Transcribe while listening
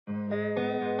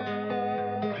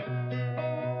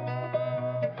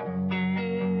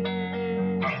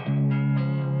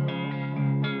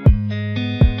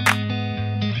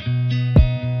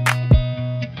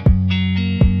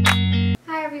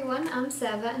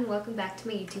and welcome back to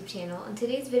my YouTube channel. In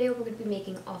today's video we're going to be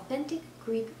making authentic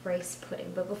Greek rice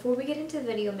pudding. But before we get into the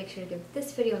video, make sure to give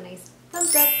this video a nice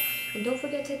thumbs up and don't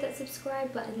forget to hit that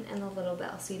subscribe button and the little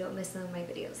bell so you don't miss none of my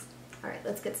videos. Alright,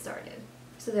 let's get started.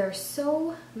 So there are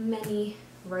so many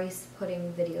rice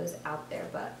pudding videos out there,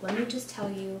 but let me just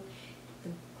tell you, the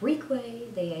Greek way,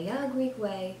 the Yia Yia Greek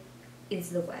way,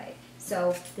 is the way.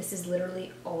 So this is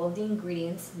literally all of the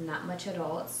ingredients, not much at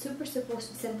all. It's super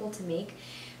simple to make,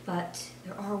 but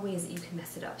there are ways that you can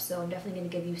mess it up. So I'm definitely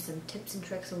going to give you some tips and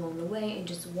tricks along the way and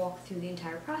just walk through the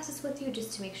entire process with you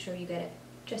just to make sure you get it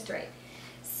just right.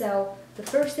 So the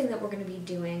first thing that we're going to be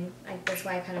doing, that's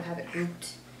why I kind of have it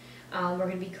grouped, we're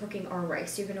going to be cooking our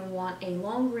rice. You're going to want a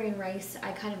long grain rice.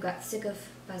 I kind of got sick of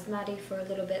basmati for a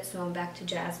little bit, so I'm back to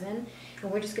jasmine.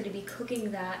 And we're just going to be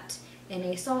cooking that in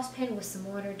a saucepan with some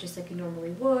water, just like you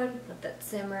normally would. Let that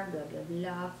simmer, blah, blah,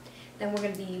 blah. Then we're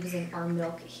going to be using our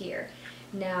milk here.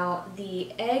 Now,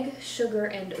 the egg, sugar,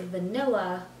 and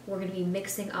vanilla, we're going to be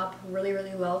mixing up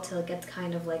really well till it gets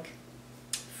kind of like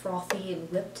frothy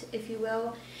and whipped, if you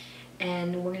will.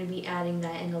 And we're going to be adding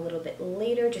that in a little bit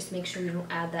later. Just make sure you don't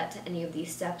add that to any of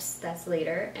these steps. That's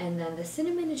later. And then the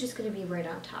cinnamon is just going to be right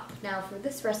on top. Now, for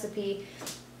this recipe,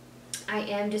 I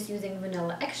am just using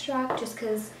vanilla extract just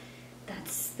because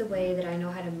that's the way that I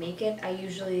know how to make it. I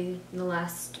usually, in the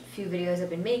last few videos I've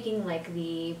been making, like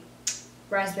the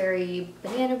raspberry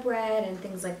banana bread and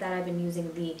things like that, I've been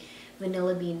using the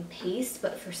vanilla bean paste,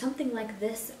 but for something like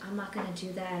this, I'm not going to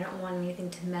do that. I don't want anything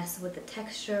to mess with the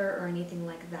texture or anything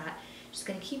like that. Just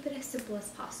going to keep it as simple as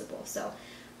possible. So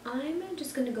I'm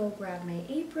just going to go grab my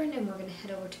apron and we're going to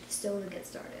head over to the stove and get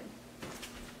started.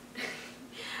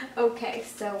 Okay,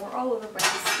 so we're all over by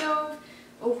the stove.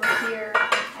 Over here,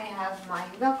 I have my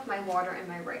milk, my water, and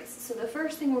my rice. So the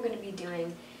first thing we're going to be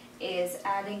doing is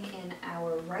adding in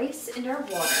our rice and our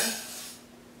water.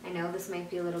 I know this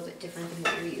might be a little bit different than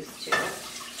what you're used to,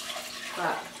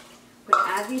 but we're going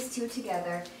to add these two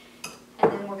together,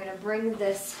 and then we're going to bring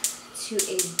this to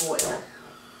a boil.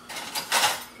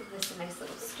 Give this a nice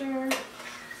little stir.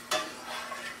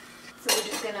 So we're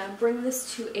just going to bring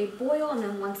this to a boil, and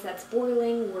then once that's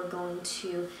boiling, we're going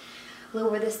to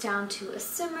lower this down to a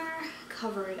simmer,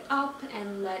 cover it up,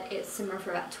 and let it simmer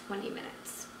for about 20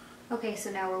 minutes. Okay, so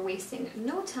now we're wasting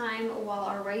no time while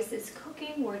our rice is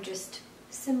cooking. We're just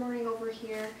simmering over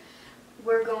here.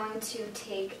 We're going to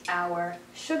take our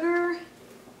sugar,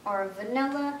 our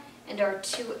vanilla, and our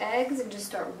 2 eggs and just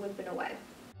start whipping away.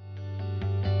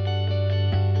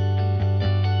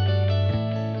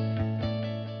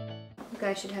 You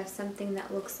guys should have something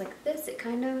that looks like this. It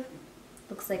kind of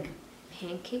looks like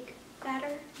pancake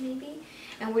batter, maybe.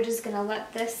 And we're just gonna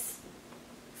let this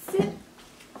sit.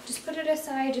 Just put it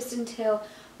aside just until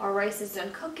our rice is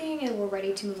done cooking and we're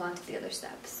ready to move on to the other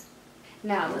steps.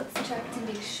 Now let's check to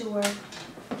make sure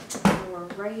our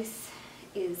rice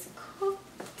is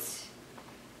cooked.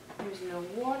 There's no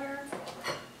water.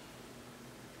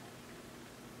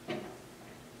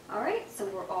 Alright, so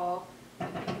we're all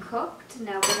cooked.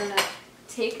 Now we're gonna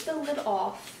take the lid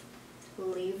off,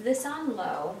 leave this on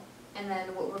low, and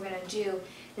then what we're going to do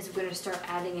is we're going to start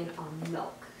adding in our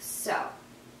milk. So,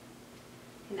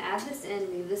 you can add this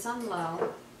in, leave this on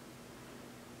low.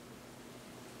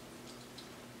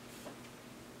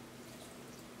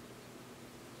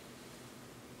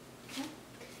 Okay.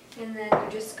 And then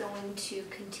you're just going to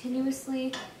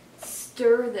continuously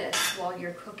stir this while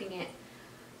you're cooking it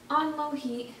on low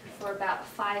heat for about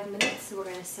 5 minutes. So we're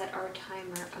going to set our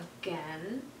timer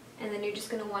again. And then you're just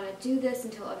going to want to do this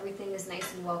until everything is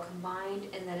nice and well combined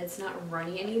and that it's not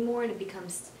runny anymore and it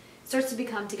starts to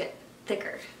get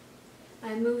thicker.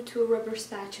 I moved to a rubber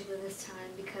spatula this time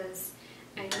because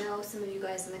I know some of you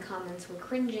guys in the comments were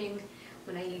cringing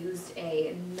when I used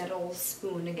a metal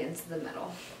spoon against the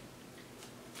metal.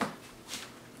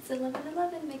 It's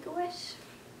 11:11, make a wish.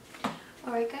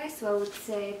 Alright guys, so I would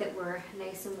say that we're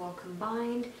nice and well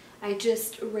combined. I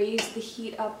just raised the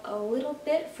heat up a little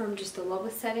bit from just the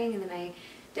lowest setting, and then I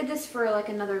did this for like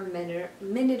another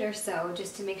minute or so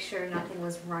just to make sure nothing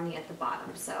was runny at the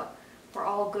bottom. So we're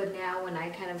all good now. When I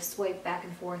kind of swipe back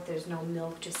and forth, there's no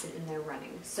milk just sitting there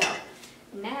running. So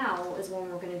now is when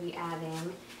we're going to be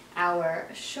adding our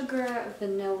sugar,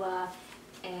 vanilla,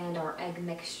 and our egg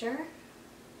mixture.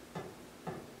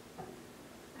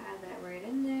 Add that right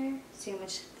in there. See how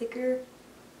much thicker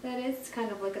that is? It's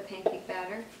kind of like a pancake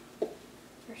batter.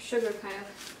 Our sugar kind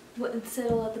of wouldn't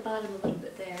settle at the bottom a little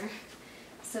bit there.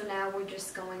 So now we're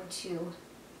just going to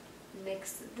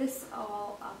mix this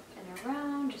all up and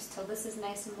around just till this is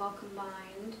nice and well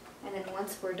combined. And then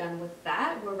once we're done with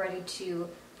that, we're ready to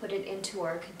put it into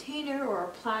our container or our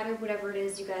platter, whatever it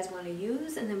is you guys want to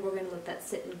use, and then we're going to let that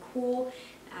sit and cool,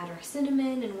 add our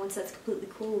cinnamon, and once that's completely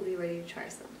cool, we'll be ready to try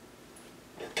some.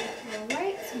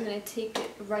 Alright, so I'm going to take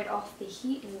it right off the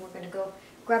heat, and we're going to go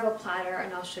grab a platter,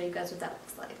 and I'll show you guys what that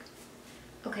looks like.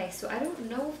 Okay, so I don't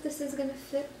know if this is going to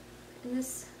fit in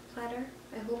this platter.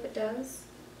 I hope it does.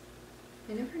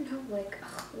 I never know like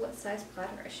what size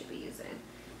platter I should be using.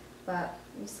 But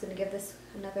I'm just going to give this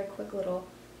another quick little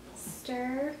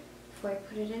stir before I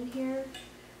put it in here.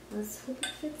 Let's hope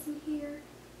it fits in here.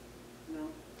 No.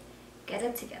 Get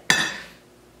it together.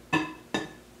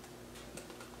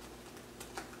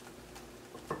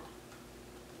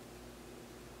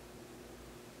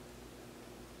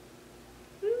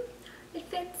 It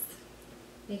fits.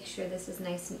 Make sure this is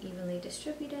nice and evenly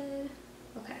distributed.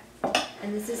 Okay.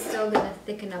 And this is still going to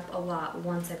thicken up a lot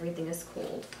once everything is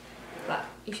cooled. But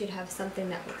you should have something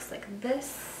that looks like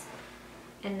this.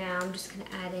 And now I'm just going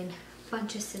to add in a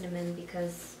bunch of cinnamon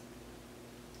because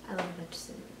I love a bunch of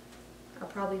cinnamon. I'll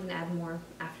probably even add more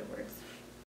afterwards.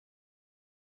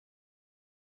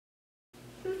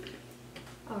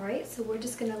 Alright, so we're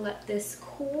just going to let this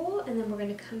cool, and then we're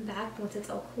going to come back once it's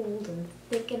all cooled and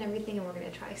thick and everything, and we're going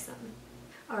to try some.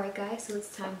 Alright guys, so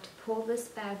it's time to pull this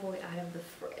bad boy out of the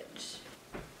fridge.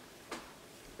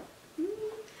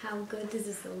 How good does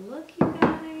this look, you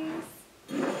guys?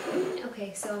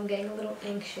 Okay, so I'm getting a little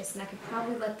anxious, and I could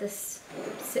probably let this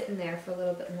sit in there for a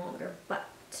little bit longer, but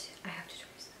I have to try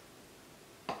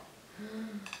some.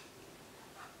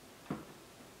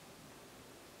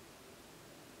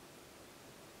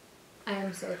 I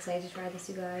am so excited to try this,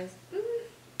 you guys.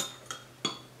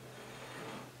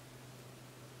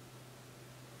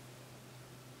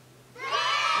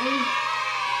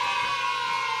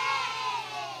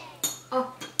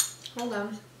 Oh, hold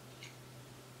on.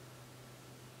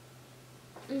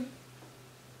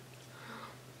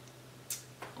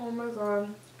 Oh my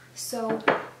god. So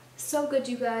good,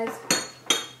 you guys.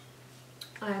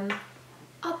 I'm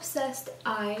obsessed.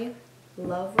 I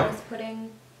love rice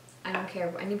pudding. I don't care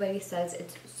what anybody says.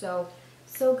 It's so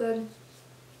good.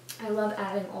 I love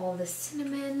adding all the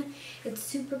cinnamon. It's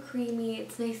super creamy.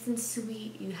 It's nice and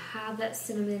sweet. You have that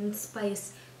cinnamon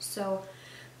spice. So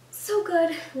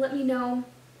good. Let me know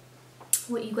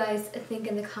what you guys think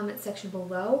in the comment section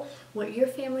below. What your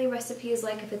family recipe is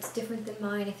like. If it's different than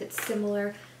mine. If it's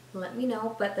similar. Let me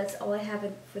know. But that's all I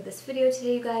have for this video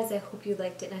today, you guys. I hope you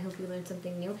liked it and I hope you learned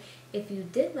something new. If you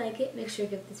did like it, make sure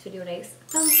to give this video a nice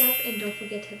thumbs up, and don't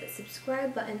forget to hit that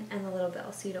subscribe button and the little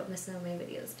bell so you don't miss any of my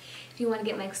videos. If you want to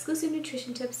get my exclusive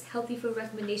nutrition tips, healthy food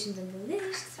recommendations, and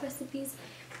delicious recipes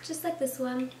just like this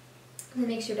one, then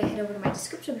make sure to head over to my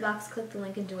description box, click the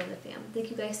link, and join the fam.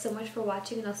 Thank you guys so much for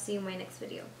watching, and I'll see you in my next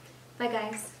video. Bye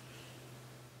guys!